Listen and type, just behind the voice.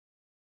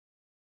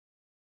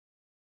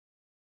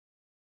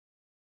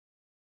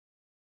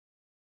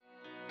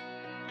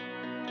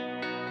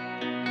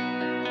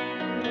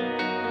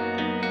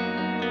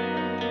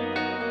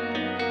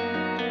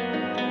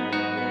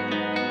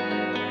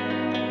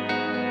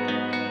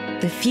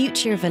The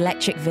future of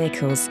electric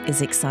vehicles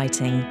is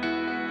exciting.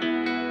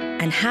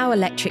 And how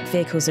electric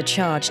vehicles are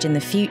charged in the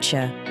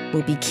future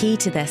will be key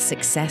to their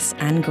success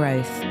and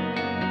growth.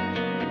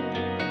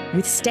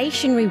 With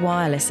stationary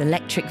wireless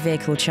electric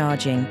vehicle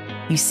charging,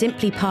 you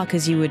simply park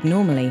as you would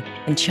normally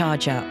and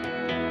charge up.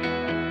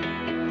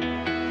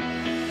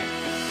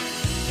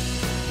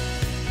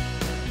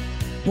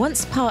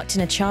 Once parked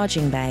in a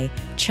charging bay,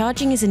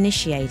 charging is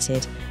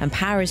initiated and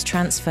power is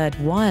transferred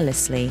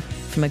wirelessly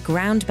from a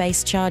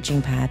ground-based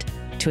charging pad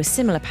to a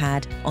similar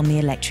pad on the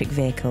electric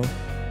vehicle.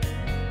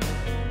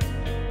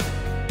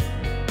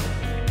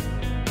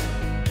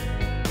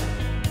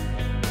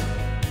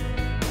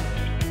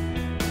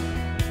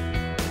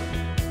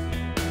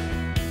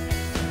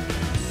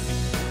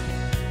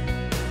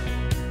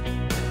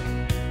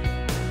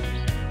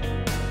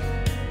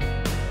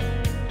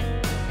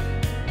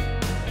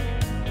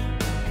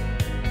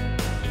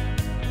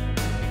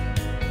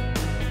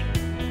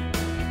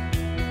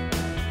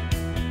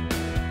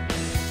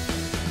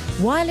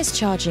 Wireless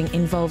charging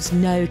involves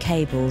no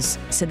cables,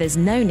 so there's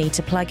no need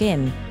to plug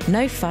in.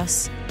 No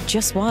fuss,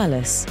 just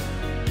wireless.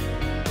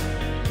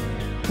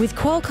 With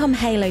Qualcomm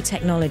Halo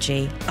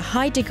technology, a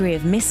high degree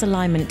of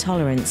misalignment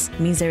tolerance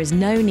means there is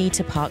no need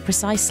to park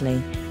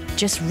precisely.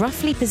 Just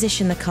roughly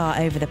position the car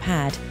over the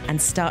pad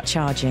and start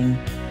charging.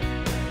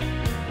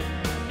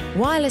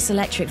 Wireless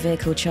electric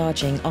vehicle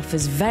charging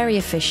offers very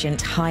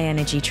efficient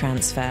high-energy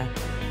transfer,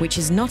 which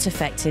is not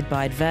affected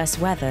by adverse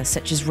weather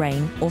such as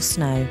rain or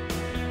snow.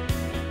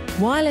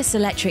 Wireless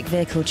electric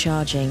vehicle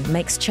charging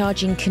makes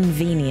charging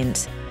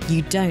convenient.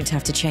 You don't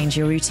have to change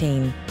your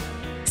routine.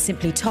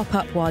 Simply top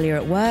up while you're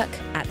at work,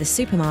 at the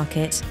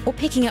supermarket, or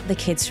picking up the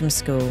kids from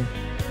school.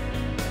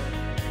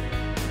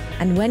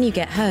 And when you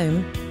get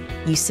home,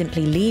 you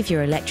simply leave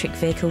your electric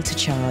vehicle to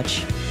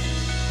charge.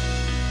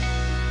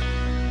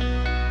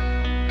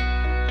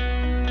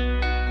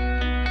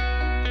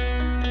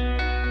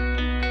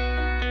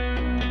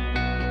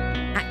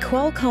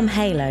 Qualcomm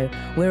Halo,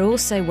 we're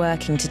also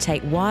working to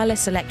take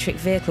wireless electric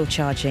vehicle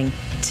charging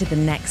to the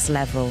next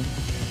level.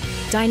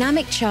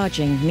 Dynamic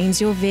charging means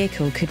your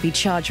vehicle could be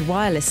charged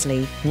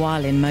wirelessly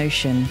while in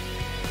motion.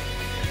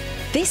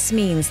 This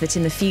means that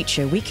in the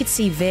future we could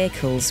see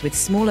vehicles with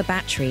smaller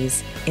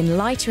batteries in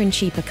lighter and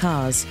cheaper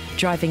cars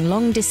driving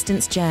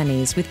long-distance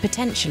journeys with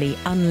potentially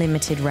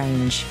unlimited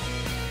range.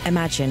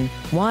 Imagine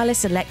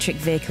wireless electric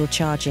vehicle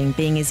charging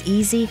being as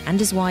easy and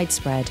as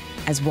widespread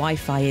as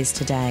Wi-Fi is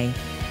today.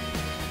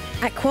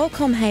 At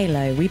Qualcomm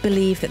Halo, we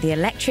believe that the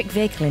electric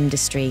vehicle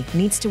industry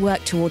needs to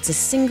work towards a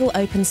single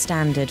open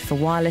standard for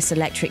wireless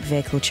electric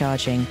vehicle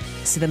charging,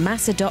 so the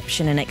mass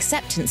adoption and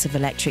acceptance of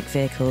electric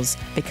vehicles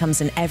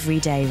becomes an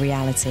everyday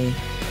reality.